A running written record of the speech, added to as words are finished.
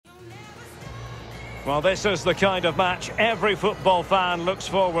Well, this is the kind of match every football fan looks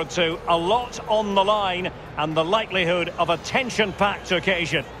forward to. A lot on the line and the likelihood of a tension-packed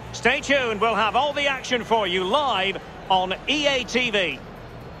occasion. Stay tuned, we'll have all the action for you live on EA TV.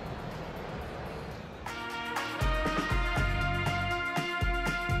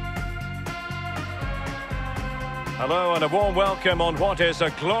 Hello and a warm welcome on what is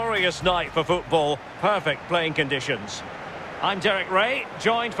a glorious night for football. Perfect playing conditions. I'm Derek Ray,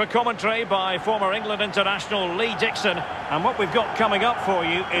 joined for commentary by former England international Lee Dixon. And what we've got coming up for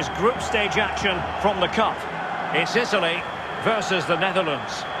you is group stage action from the Cup. It's Italy versus the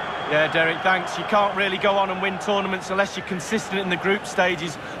Netherlands. Yeah, Derek, thanks. You can't really go on and win tournaments unless you're consistent in the group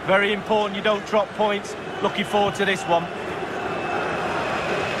stages. Very important you don't drop points. Looking forward to this one.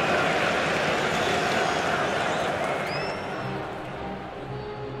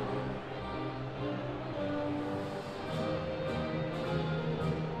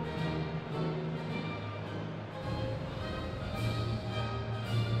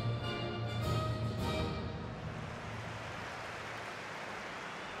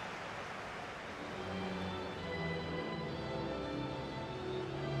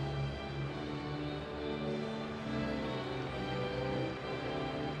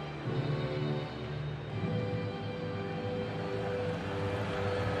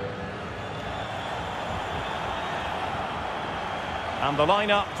 And the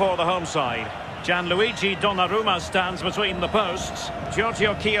lineup for the home side. Gianluigi Donnarumma stands between the posts.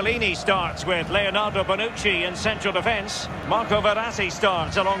 Giorgio Chiellini starts with Leonardo Bonucci in central defence. Marco Verratti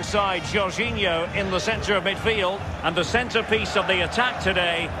starts alongside Jorginho in the centre of midfield. And the centrepiece of the attack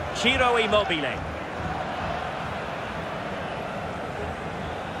today, Ciro Immobile.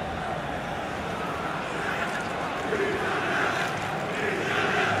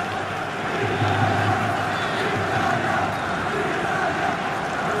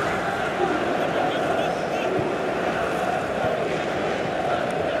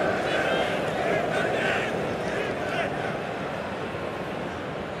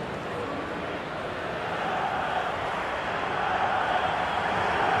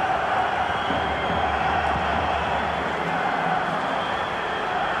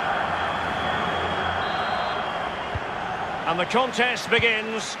 And the contest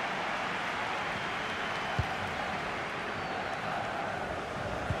begins.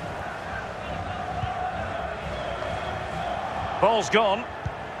 Ball's gone.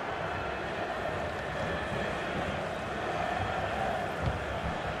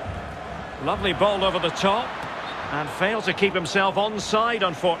 Lovely ball over the top. And failed to keep himself onside,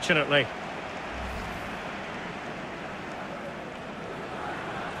 unfortunately.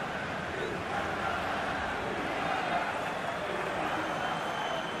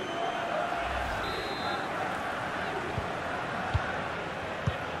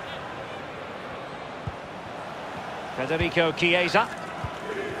 Federico Chiesa.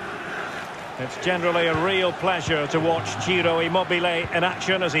 It's generally a real pleasure to watch Ciro Immobile in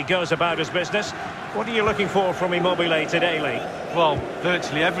action as he goes about his business. What are you looking for from Immobile today, Lee? Well,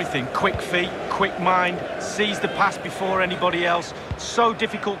 virtually everything. Quick feet, quick mind, sees the pass before anybody else. So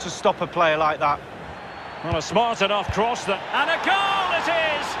difficult to stop a player like that. Well, a smart enough cross that... And a goal it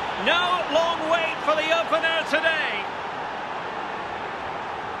is! No long wait for the opener today.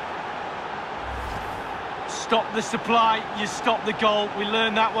 Stop the supply, you stop the goal. We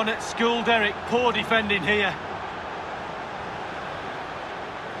learned that one at school, Derek. Poor defending here.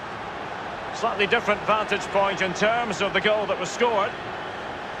 Slightly different vantage point in terms of the goal that was scored.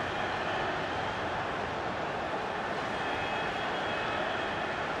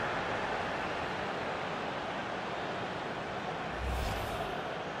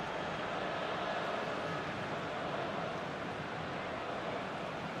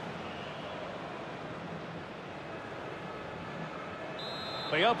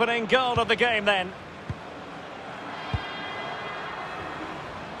 The opening goal of the game then.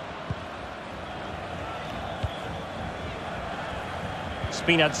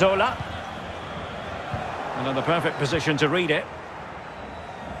 Spinazzola. And in the perfect position to read it.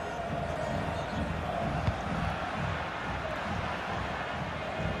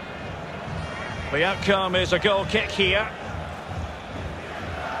 The outcome is a goal kick here.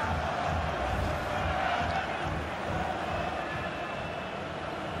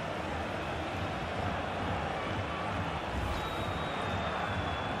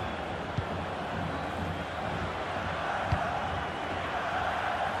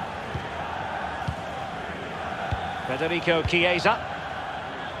 Federico Chiesa.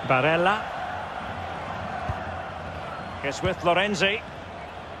 Barella. It's with Lorenzi.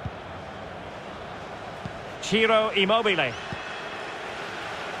 Ciro Immobile.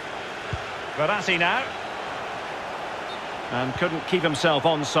 Verratti now. And couldn't keep himself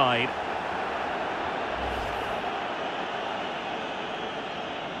onside.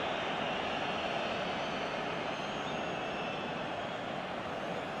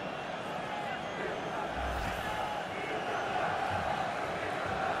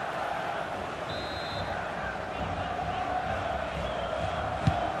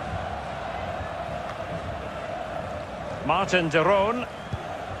 Martin de Roon.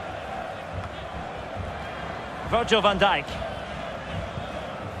 Virgil van Dijk.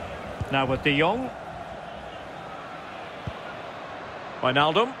 Now with de Jong.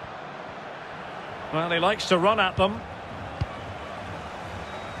 Wijnaldum. Well, he likes to run at them.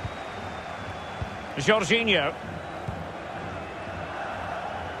 Jorginho.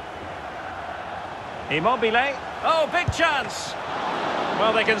 Immobile. Oh, big chance.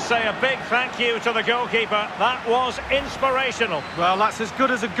 Well, they can say a big thank you to the goalkeeper. That was inspirational. Well, that's as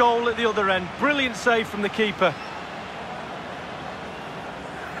good as a goal at the other end. Brilliant save from the keeper.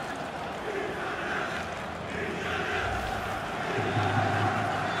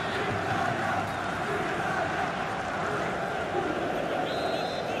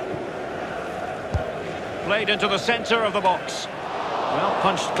 Played into the centre of the box. Well,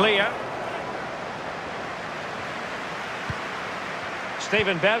 punched clear.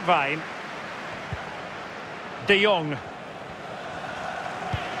 Steven Bergwijn. De Jong.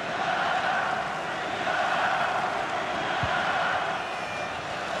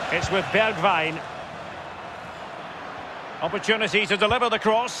 It's with Bergwijn. Opportunity to deliver the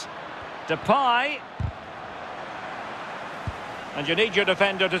cross. Depay. And you need your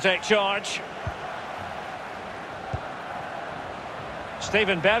defender to take charge.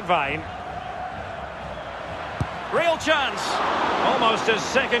 Steven Bergwijn. Real chance. Almost his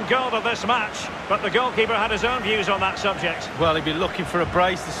second goal of this match, but the goalkeeper had his own views on that subject. Well, he'd be looking for a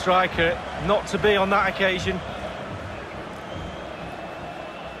brace, the striker, not to be on that occasion.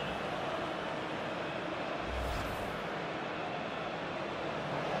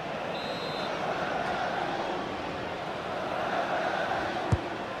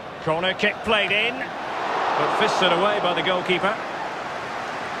 Corner kick played in, but fisted away by the goalkeeper.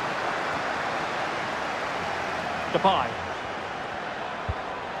 Depay.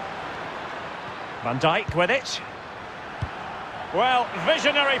 Van Dijk with it. Well,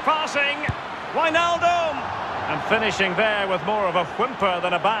 visionary passing. Wijnaldum. And finishing there with more of a whimper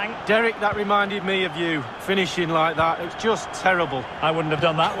than a bang. Derek, that reminded me of you, finishing like that. It's just terrible. I wouldn't have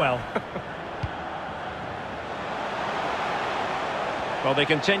done that well. Well, they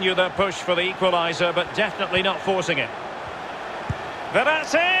continue their push for the equaliser, but definitely not forcing it.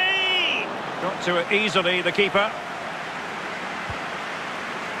 Verratti! Got to it easily, the keeper.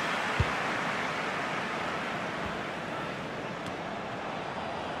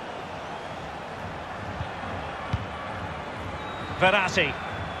 Verratti.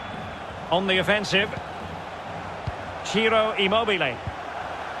 On the offensive. Ciro Immobile.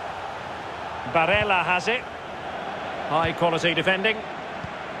 Barella has it. High quality defending.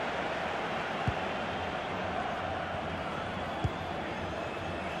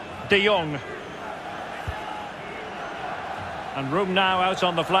 De Jong. And room now out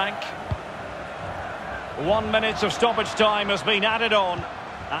on the flank. 1 minute of stoppage time has been added on.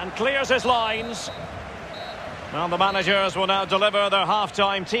 And clears his lines. Well, the managers will now deliver their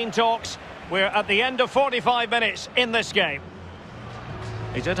half-time team talks. We're at the end of 45 minutes in this game.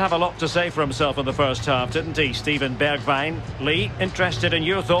 He did have a lot to say for himself in the first half, didn't he, Steven Bergwijn? Lee, interested in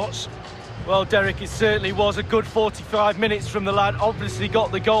your thoughts? Well, Derek, it certainly was a good 45 minutes from the lad. Obviously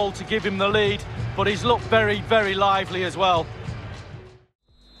got the goal to give him the lead, but he's looked very, very lively as well.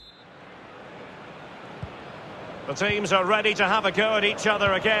 The teams are ready to have a go at each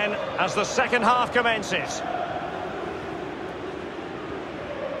other again as the second half commences.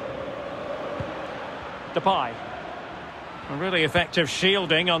 Depay. A really effective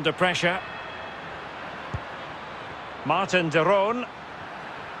shielding under pressure. Martin de Roon.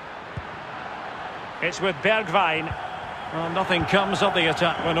 It's with Bergwijn. Well, nothing comes of the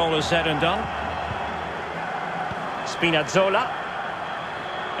attack when all is said and done. Spinazzola.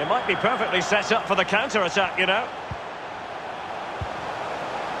 It might be perfectly set up for the counter-attack, you know.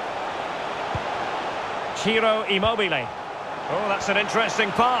 Ciro Immobile. Oh, that's an interesting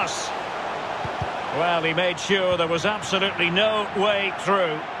pass. Well, he made sure there was absolutely no way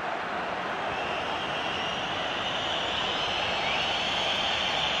through.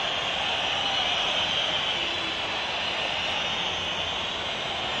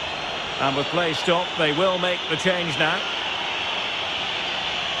 And with play stopped, they will make the change now.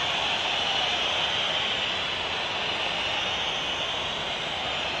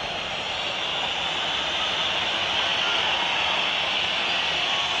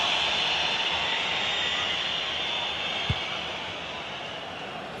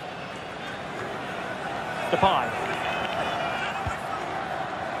 Depay.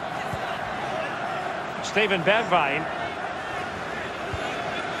 Steven Bergwijn.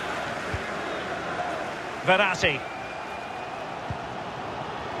 Verratti.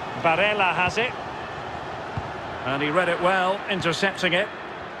 Barella has it. And he read it well, intercepting it.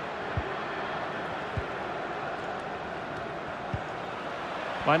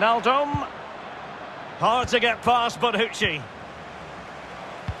 Wijnaldum. Hard to get past Bonucci.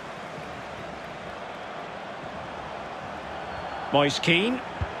 Moise Kean.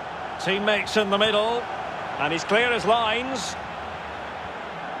 Teammates in the middle. And he's clear as lines.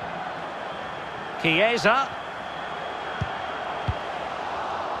 Chiesa.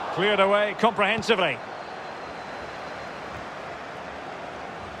 Cleared away comprehensively.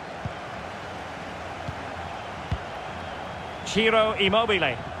 Ciro Immobile.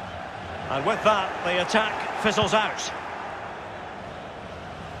 And with that, the attack fizzles out.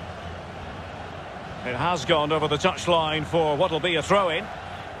 It has gone over the touchline for what will be a throw-in.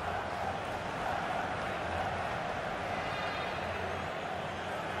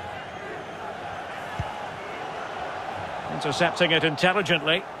 Intercepting it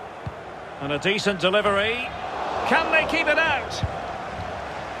intelligently. And a decent delivery. Can they keep it out?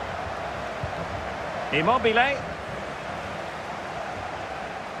 Immobile.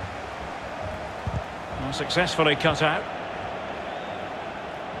 Successfully cut out.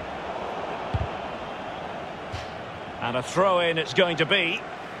 And a throw-in it's going to be.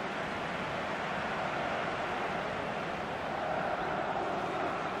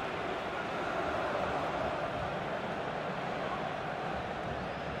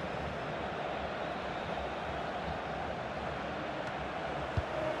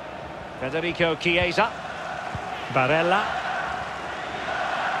 Federico Chiesa. Barella.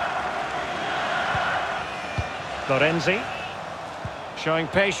 Lorenzi. Showing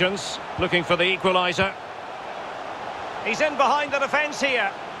patience, looking for the equaliser. He's in behind the defence here.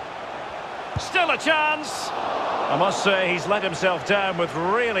 Still a chance. I must say he's let himself down with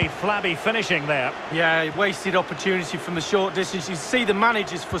really flabby finishing there. Yeah, wasted opportunity from the short distance. You see the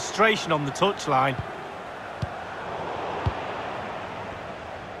manager's frustration on the touchline.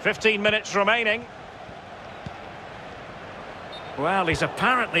 15 minutes remaining. Well, he's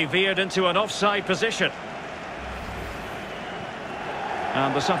apparently veered into an offside position.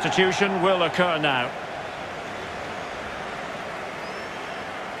 And the substitution will occur now.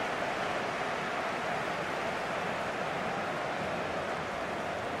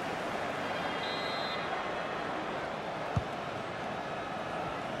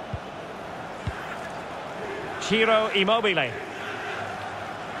 Ciro Immobile.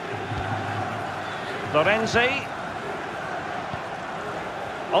 Lorenzi.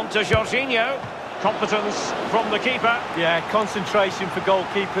 On to Jorginho. Competence from the keeper. Yeah, concentration for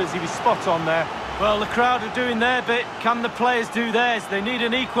goalkeepers. He was spot on there. Well, the crowd are doing their bit. Can the players do theirs? They need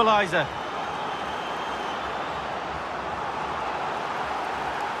an equaliser.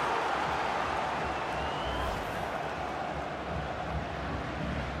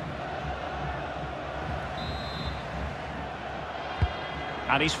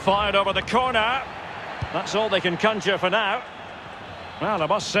 And he's fired over the corner. That's all they can conjure for now. Well, I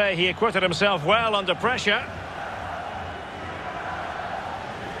must say he acquitted himself well under pressure.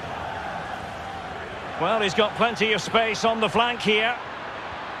 Well, he's got plenty of space on the flank here.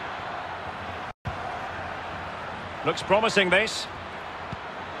 Looks promising, this.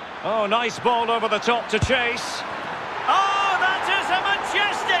 Oh, nice ball over the top to chase. Oh, that is a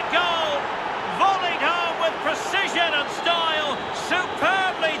majestic goal! Volleyed home with precision and style.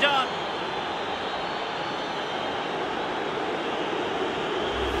 Superbly done.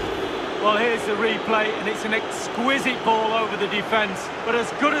 Well, here's the replay, and it's an exquisite ball over the defence. But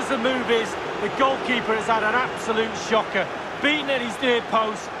as good as the move is, the goalkeeper has had an absolute shocker. Beaten at his near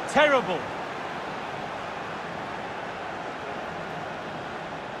post, terrible.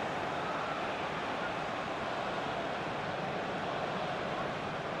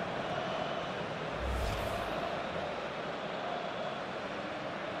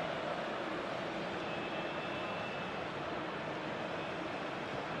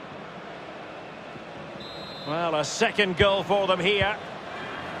 Well, a second goal for them here.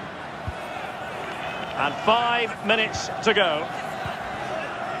 And 5 minutes to go.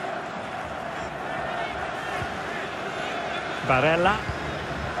 Barella.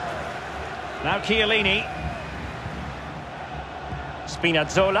 Now Chiellini.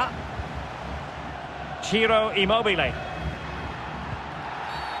 Spinazzola. Ciro Immobile.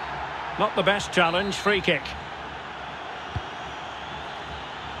 Not the best challenge, free kick.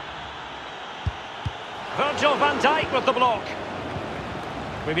 Virgil van Dijk with the block.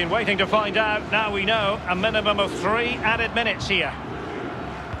 We've been waiting to find out. Now we know. A minimum of 3 added minutes here.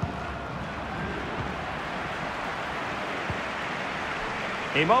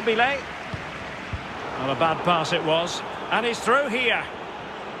 Immobile. Not a bad pass it was. And he's through here.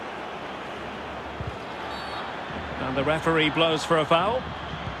 And the referee blows for a foul.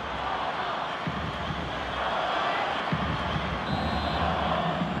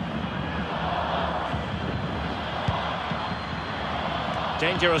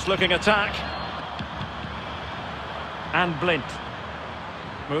 Dangerous looking attack. And Blint.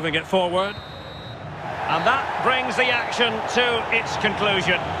 Moving it forward. And that brings the action to its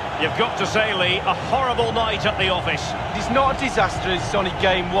conclusion. You've got to say, Lee, a horrible night at the office. It's not a disaster, it's only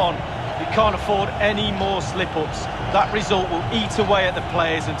game 1. We can't afford any more slip-ups. That result will eat away at the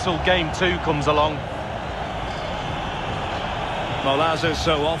players until game 2 comes along. Well, as is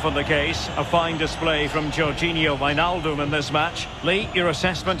so often the case, a fine display from Jorginho Wijnaldum in this match. Lee, your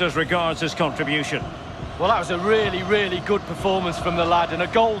assessment as regards his contribution? Well, that was a really, really good performance from the lad, and a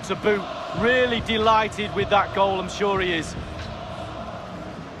goal to boot. Really delighted with that goal, I'm sure he is.